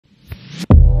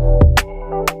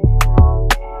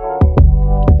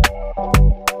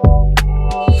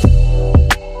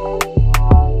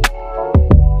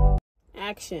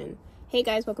Hey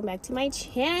guys, welcome back to my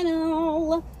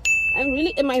channel. I'm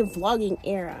really in my vlogging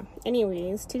era.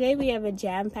 Anyways, today we have a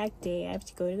jam-packed day. I have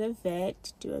to go to the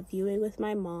vet, do a viewing with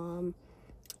my mom.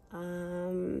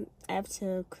 I have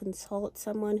to consult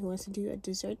someone who wants to do a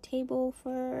dessert table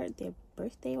for their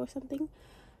birthday or something.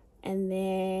 And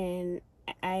then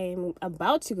I'm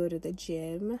about to go to the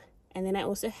gym. And then I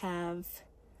also have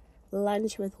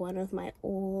lunch with one of my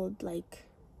old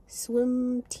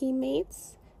swim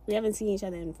teammates. We haven't seen each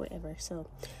other in forever, so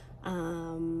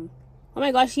oh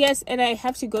my gosh, yes, and I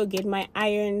have to go get my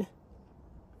iron,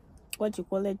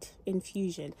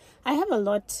 infusion. I have a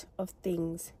lot of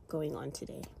things going on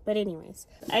today, but anyways,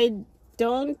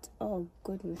 oh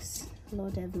goodness,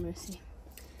 Lord have mercy,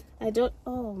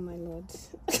 oh my Lord.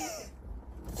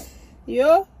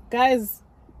 Yo guys,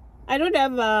 I don't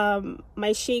have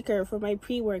my shaker for my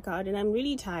pre-workout, and I'm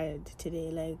really tired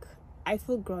today. I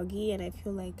feel groggy, and I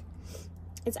feel like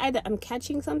it's either I'm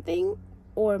catching something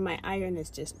or my iron is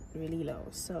just really low.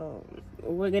 So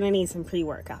we're gonna need some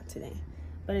pre-workout today,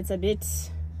 but it's a bit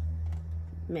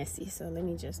messy. So let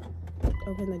me just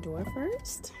open the door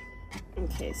first.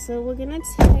 Okay, so we're gonna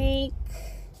take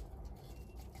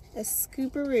a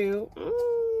scooperoo.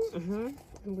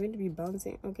 I'm going to be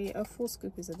bouncing. Okay, a full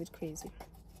scoop is a bit crazy.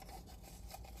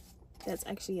 That's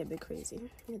actually a bit crazy.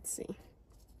 Let's see.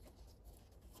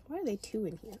 Why are they two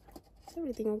in here? Is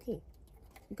everything okay?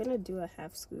 I'm gonna do a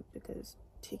half scoop because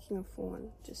taking a full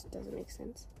one just doesn't make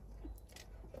sense.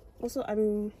 Also,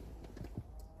 I'm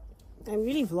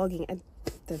really vlogging at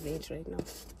the vet right now.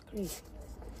 Great.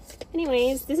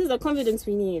 Anyways, this is the confidence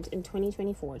we need in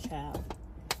 2024, child.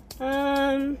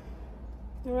 All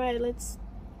right, let's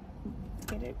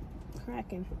get it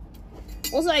cracking.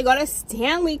 Also, I got a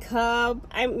Stanley Cup.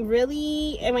 I'm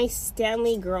really in my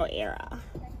Stanley girl era.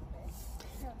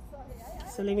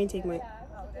 So let me take my...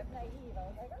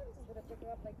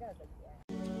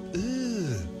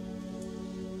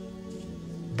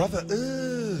 Brother,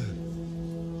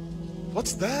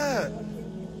 what's that?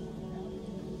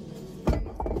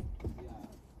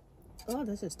 Oh,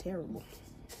 this is terrible.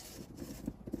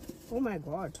 Oh my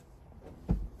God.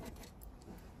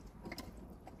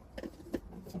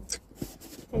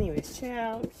 Anyways,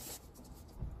 child.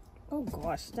 Oh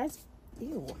gosh, that's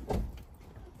ew.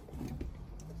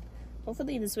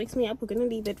 Hopefully this wakes me up. We're gonna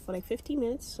leave it for 15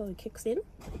 minutes so it kicks in.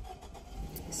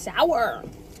 Sour.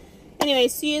 Anyway,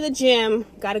 see you in the gym.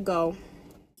 Gotta go.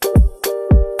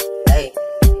 Hey.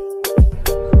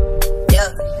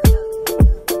 Yeah.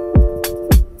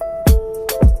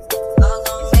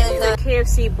 The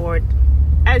KFC board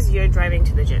as you're driving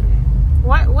to the gym.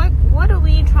 What are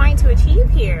we trying to achieve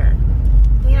here?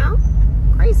 You know?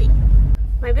 Crazy.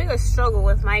 My biggest struggle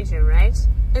with my gym, right, is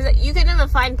that you can never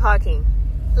find parking.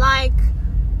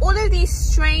 All of these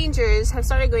strangers have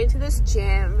started going to this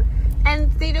gym,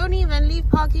 and they don't even leave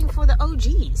parking for the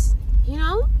OGs, you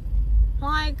know?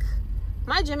 My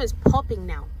gym is popping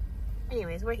now.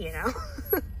 Anyways, we're here now.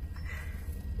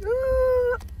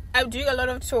 I'm doing a lot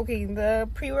of talking. The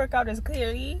pre-workout is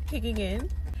clearly kicking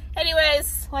in.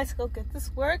 Anyways, let's go get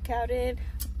this workout in.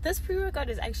 This pre-workout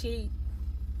is actually,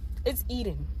 it's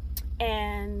eating.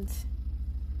 And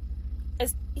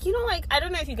it's, you know, I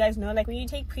don't know if you guys know, when you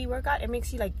take pre-workout, it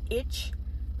makes you itch.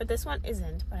 But this one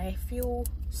isn't, but I feel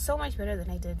so much better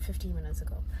than I did 15 minutes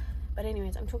ago. But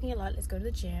anyways, I'm talking a lot. Let's go to the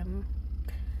gym.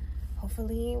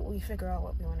 Hopefully we figure out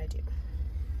what we want to do.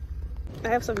 I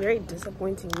have some very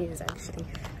disappointing news, actually.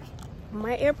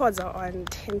 My AirPods are on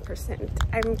 10%.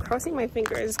 I'm crossing my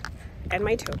fingers and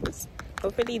my toes.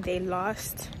 Hopefully they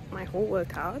last my whole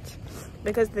workout,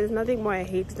 because there's nothing more I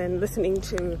hate than listening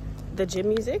to the gym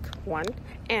music, one,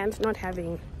 and not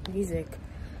having music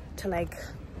to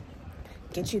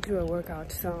get you through a workout.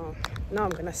 So now I'm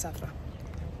gonna suffer.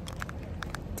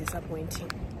 Disappointing.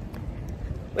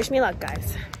 Wish me luck,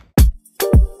 guys.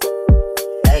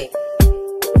 Hey.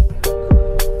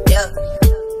 Yeah.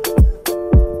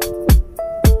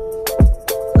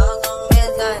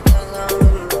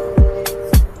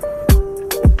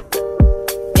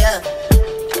 Yeah.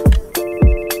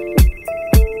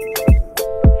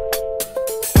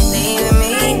 Leaving me,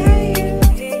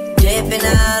 dripping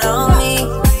out on me.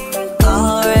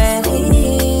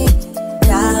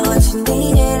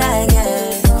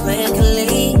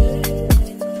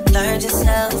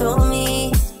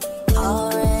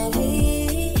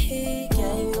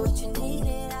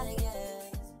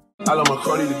 I love my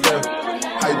Cardi to death.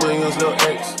 Hype Williams, Lil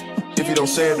X. If you don't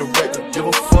say it direct, give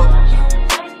a fuck. I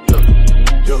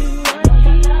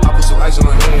put some ice on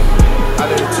her hand. I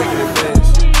let her take it in advance.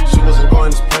 She wasn't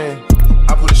going as planned.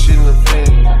 I put a shit in the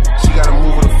van. She gotta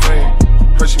move with a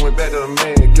friend. First she went back to the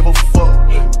man. Give a fuck.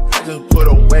 I just put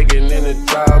a wagon in it.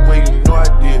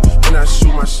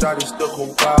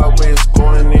 always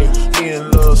going in. Me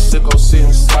and Lil Sicko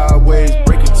sitting sideways,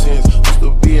 breaking tens. Used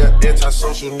to be an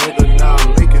antisocial nigga, now I'm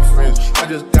making friends. I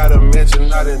just got a mansion,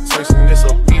 not in Turks, and it's a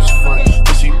beachfront.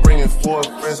 If she bringing 4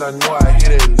 friends, I know I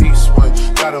hit at least one.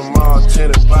 Got them all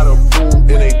tinted by the pool, and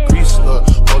they greased up.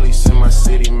 Police in my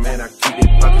city, man, I keep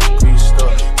their pockets greased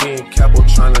up. Me and Capo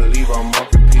trying to leave our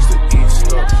market-piece to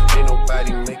east up. Ain't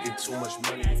nobody making too much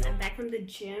money. Guys, I'm back from the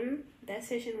gym. That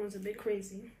session was a bit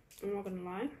crazy. I'm not gonna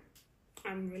lie.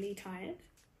 I'm really tired.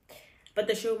 But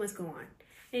the show must go on.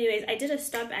 Anyways, I did a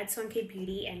stop at Sonke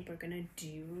Beauty and we're gonna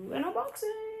do an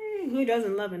unboxing. Who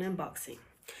doesn't love an unboxing?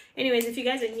 Anyways, if you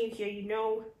guys are new here, you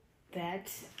know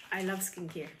that I love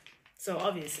skincare. So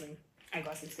obviously, I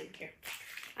got some skincare.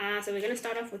 So we're gonna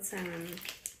start off with some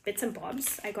bits and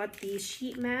bobs. I got these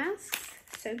sheet masks.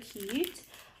 So cute.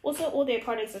 Also, all their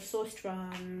products are sourced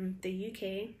from the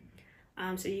UK.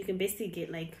 So you can basically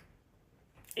get like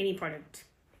any product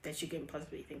that you can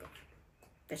possibly think of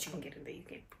that you can get in the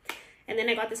UK. And then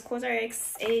I got this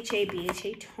COSRX AHA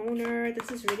BHA toner.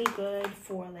 This is really good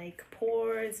for like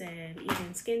pores and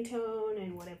even skin tone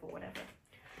and whatever.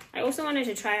 I also wanted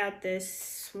to try out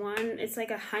this one. It's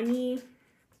like a honey,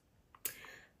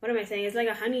 what am I saying? It's like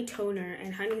a honey toner,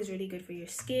 and honey is really good for your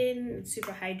skin. It's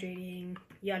super hydrating,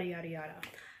 yada yada yada.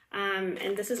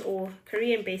 And this is all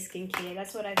Korean-based skincare.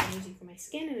 That's what I've been using for my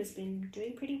skin, and it's been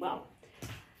doing pretty well.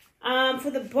 For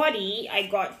the body, I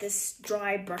got this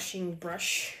dry brushing.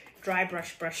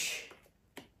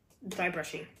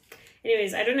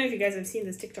 Anyways, I don't know if you guys have seen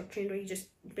this TikTok trend where you just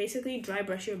basically dry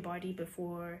brush your body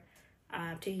before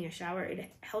taking a shower.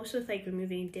 It helps with like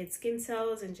removing dead skin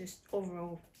cells and just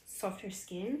overall softer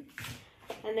skin.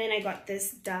 And then I got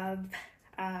this Dove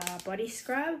body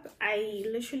scrub. I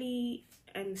literally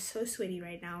am so sweaty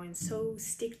right now and so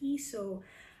sticky, so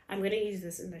I'm gonna use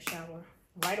this in the shower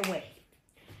right away.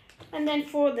 And then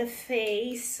for the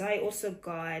face, I also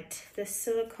got the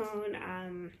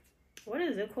silicone, what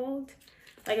is it called?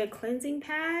 Like a cleansing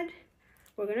pad.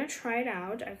 We're gonna try it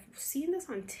out. I've seen this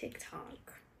on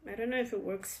TikTok. I don't know if it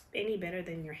works any better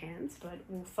than your hands, but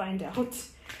we'll find out.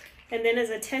 And then as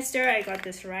a tester, I got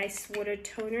this rice water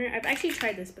toner. I've actually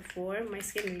tried this before. My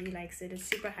skin really likes it. It's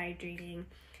super hydrating.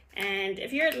 And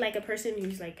if you're like a person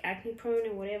who's like acne prone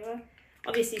and whatever,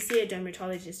 obviously see a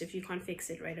dermatologist if you can't fix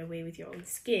it right away with your own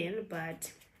skin.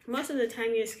 But most of the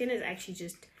time your skin is actually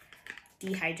just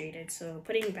dehydrated. So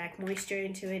putting back moisture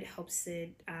into it helps it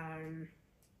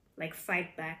like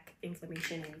fight back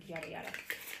inflammation and yada yada.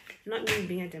 Not me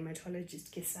being a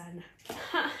dermatologist, Kisana.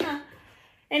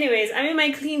 Anyways, I'm in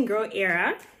my clean girl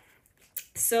era.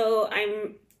 So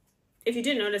if you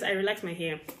didn't notice, I relaxed my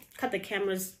hair. Cut the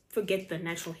cameras, forget the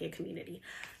natural hair community.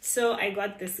 So I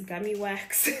got this gummy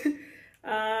wax.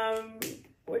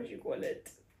 What do you call it?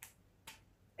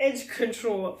 Edge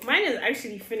control. Mine is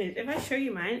actually finished. If I show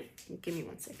you mine, give me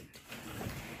 1 second.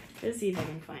 Let's see if I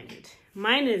can find it.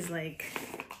 Mine is like,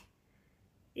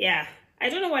 yeah, I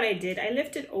don't know what I did. I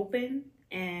left it open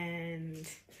and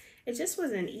it just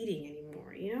wasn't eating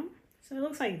anymore, you know? So it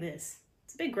looks like this.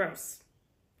 It's a bit gross.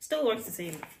 Still works the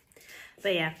same.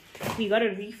 But yeah, we got a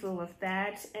refill of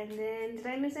that. And then, did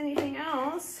I miss anything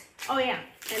else? Oh yeah,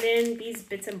 and then these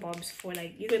bits and bobs for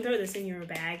like, you can throw this in your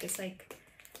bag. It's like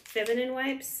feminine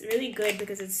wipes. Really good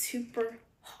because it's super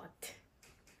hot.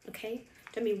 Okay?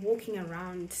 Don't be walking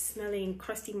around smelling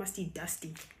crusty, musty,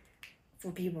 dusty for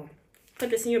people.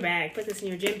 Put this in your bag. Put this in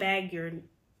your gym bag, your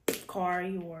car,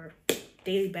 your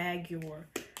daily bag, your...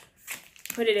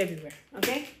 Put it everywhere,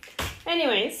 okay?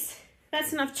 Anyways,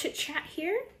 that's enough chit chat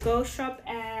here. Go shop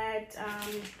at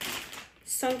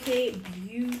Sonke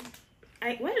Beauty.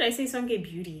 Why did I say Sonke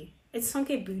Beauty? It's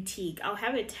Sonke Boutique. I'll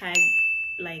have it tagged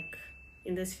like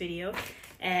in this video.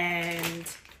 And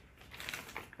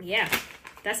yeah,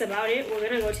 that's about it. We're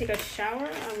gonna go take a shower.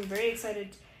 I'm very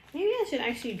excited. Maybe I should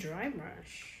actually dry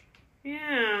brush.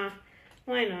 Yeah,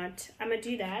 why not? I'm gonna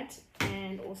do that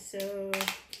and also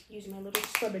use my little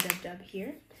scrubber dub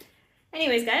here.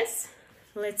 Anyways, guys,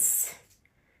 let's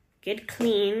get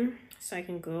clean so I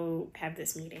can go have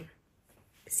this meeting.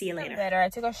 See you later. Better. I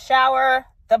took a shower.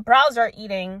 The brows are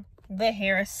eating. The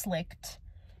hair is slicked.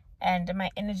 And my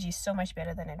energy is so much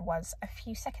better than it was a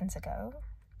few seconds ago.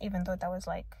 Even though that was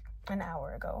like an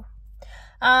hour ago.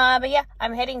 But yeah,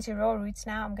 I'm heading to Royal Roots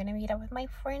now. I'm gonna meet up with my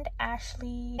friend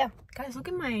Ashley. Yeah, guys, look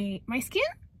at my skin.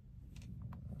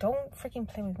 Don't freaking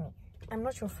play with me. I'm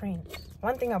not your friend.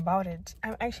 One thing about it,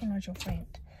 I'm actually not your friend.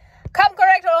 Come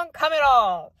correct or don't come at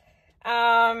all.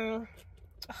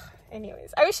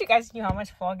 Anyways, I wish you guys knew how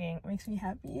much vlogging makes me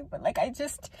happy, but like I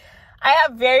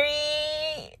have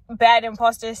very bad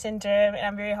imposter syndrome and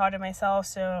I'm very hard on myself,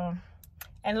 so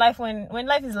And life, when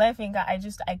life is laughing, I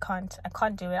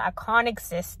can't do it. I can't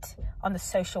exist on the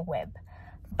social web.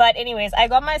 But anyways, I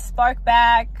got my Spark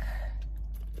back.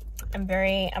 I'm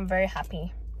very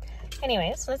happy.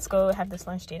 Anyways, let's go have this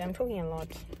lunch date. I'm talking a lot.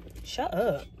 Shut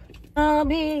up. I'll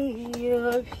be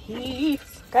your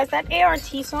peace. Guys, that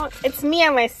ART song, it's me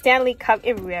and my Stanley Cup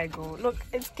everywhere I go. Look,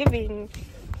 it's giving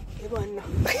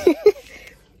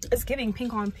it's giving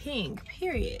pink on pink,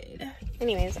 period.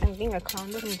 Anyways, I'm being a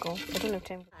clown. Let me go. I don't have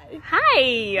time. Hi. My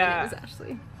name is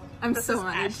Ashley. I'm so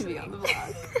honored to be on the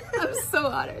vlog. I'm so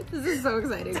honored. This is so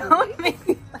exciting.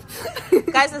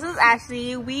 Guys, this is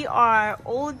Ashley. We are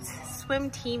old swim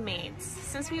teammates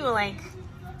since we were like,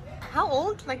 how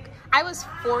old? Like, I was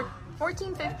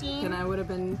 14, 15. And I would have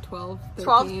been 12, 13.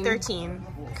 12, 13.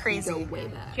 Crazy. Go way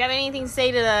back. Do you have anything to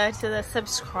say to the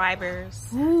subscribers?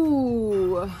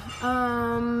 Ooh.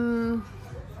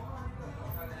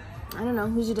 I don't know.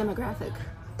 Who's your demographic?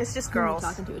 It's just Who are you girls.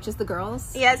 talking to? It's just the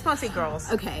girls? Yeah, it's mostly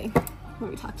girls. Okay. Let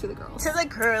me talk to the girls. To the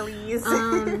girlies.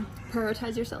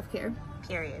 Prioritize your self-care.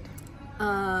 Period.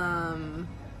 Honor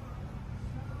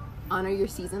your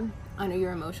season. Honor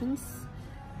your emotions.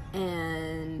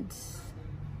 And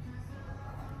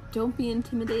don't be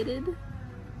intimidated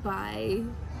by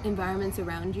environments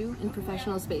around you in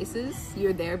professional spaces.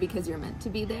 You're there because you're meant to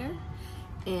be there.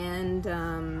 And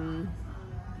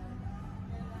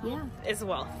yeah. It's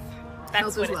wealth. That's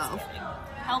Health what is it's wealth. giving.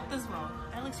 Health is wealth.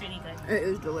 That looks really good. It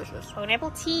is delicious. Bon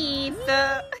appetit.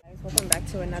 Guys, welcome back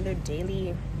to another day in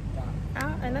the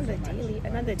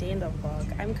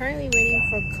vlog. I'm currently waiting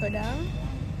for Kuda.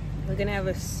 We're gonna have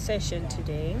a session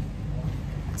today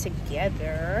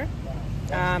together.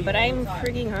 But I'm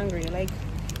freaking hungry. Like,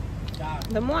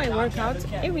 the more I work out,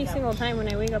 every single time when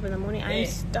I wake up in the morning, I'm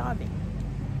starving.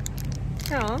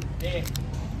 So,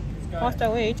 whilst I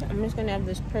wait, I'm just gonna have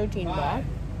this protein bar.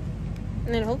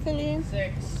 And then hopefully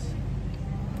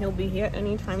he'll be here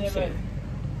anytime soon.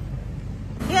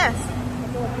 Yes,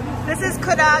 this is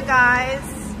Kuda, guys,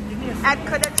 at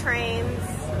Kuda Trains.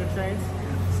 Kuda Trains.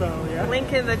 So yeah.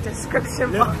 Link in the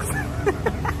description box.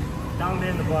 Down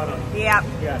there in the bottom. Yeah.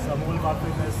 Yeah. So I'm all about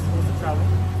fitness, also travel.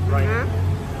 Right. And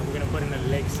we're gonna put in a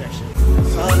leg session.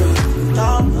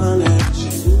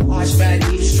 Watch back,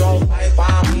 you stroke, like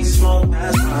while we smoke.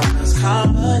 That's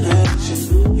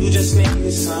combination. You just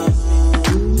need something.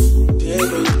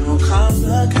 No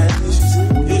complications.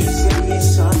 You just need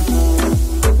some.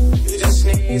 You just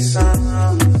need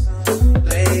some.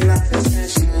 Late night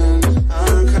attention,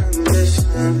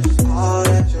 unconditioned. All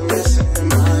that you're missing in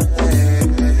my head.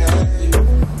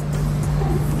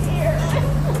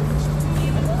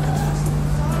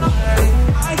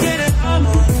 I get it, I'm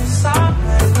on your side.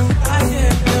 I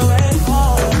get it away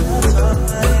all the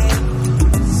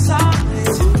time. Side,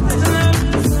 I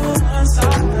never feel one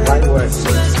side. Light work.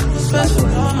 Special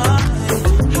on my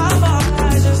mind. How about I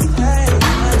just take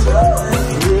my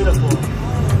time? Beautiful.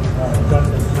 Got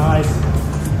this. Nice.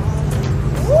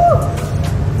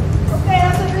 Okay,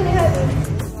 that's really heavy.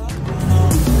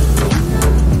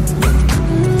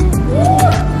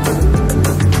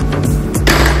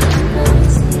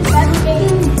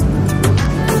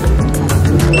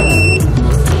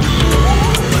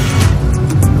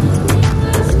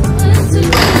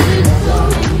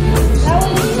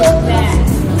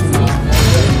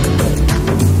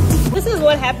 This is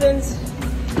what happens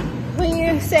when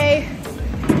you say,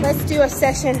 let's do a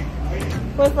session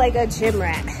with like a gym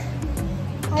rat.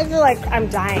 I feel like I'm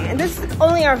dying, and this is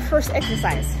only our first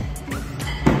exercise.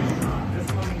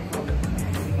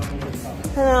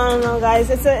 I don't know, guys.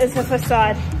 It's a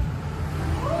facade.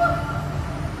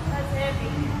 That's heavy.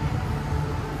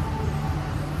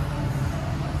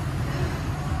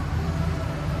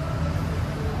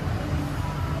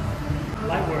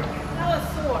 Light work. That was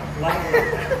sore. Light work.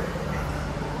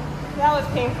 That was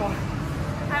painful.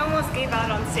 I almost gave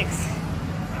out on 6.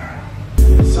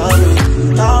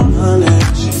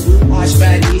 Watch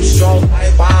back, you stroke,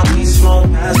 like while we smoke.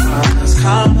 That's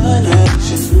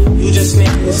combination. You just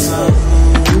need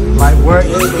something. Light work.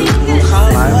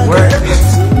 Light work.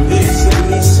 You just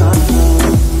need something.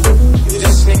 You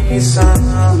just need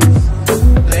something.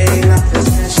 Late night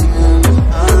attention,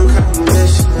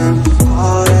 unconditioned.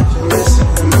 All that you're missing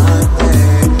in my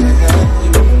head.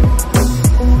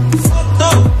 Fucked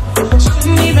up,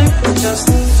 shouldn't even have to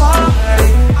justify.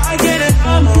 I get it,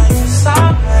 I'm on your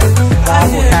side. I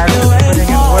get it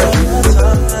away all the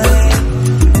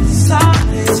time.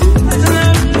 Sides, I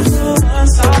never feel one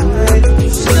side. You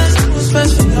said what's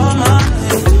best for your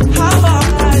mind. How about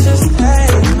I just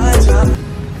take my time?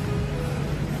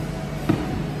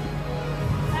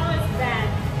 That was bad.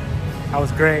 That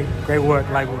was great. Great work.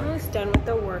 Light work. Almost done with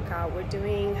the workout. We're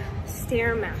doing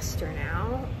Stairmaster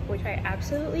now, which I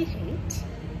absolutely hate.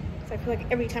 So I feel like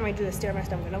every time I do the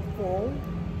Stairmaster, I'm gonna fall.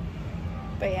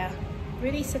 But yeah,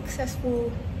 really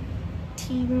successful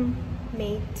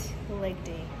teammate leg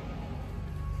day.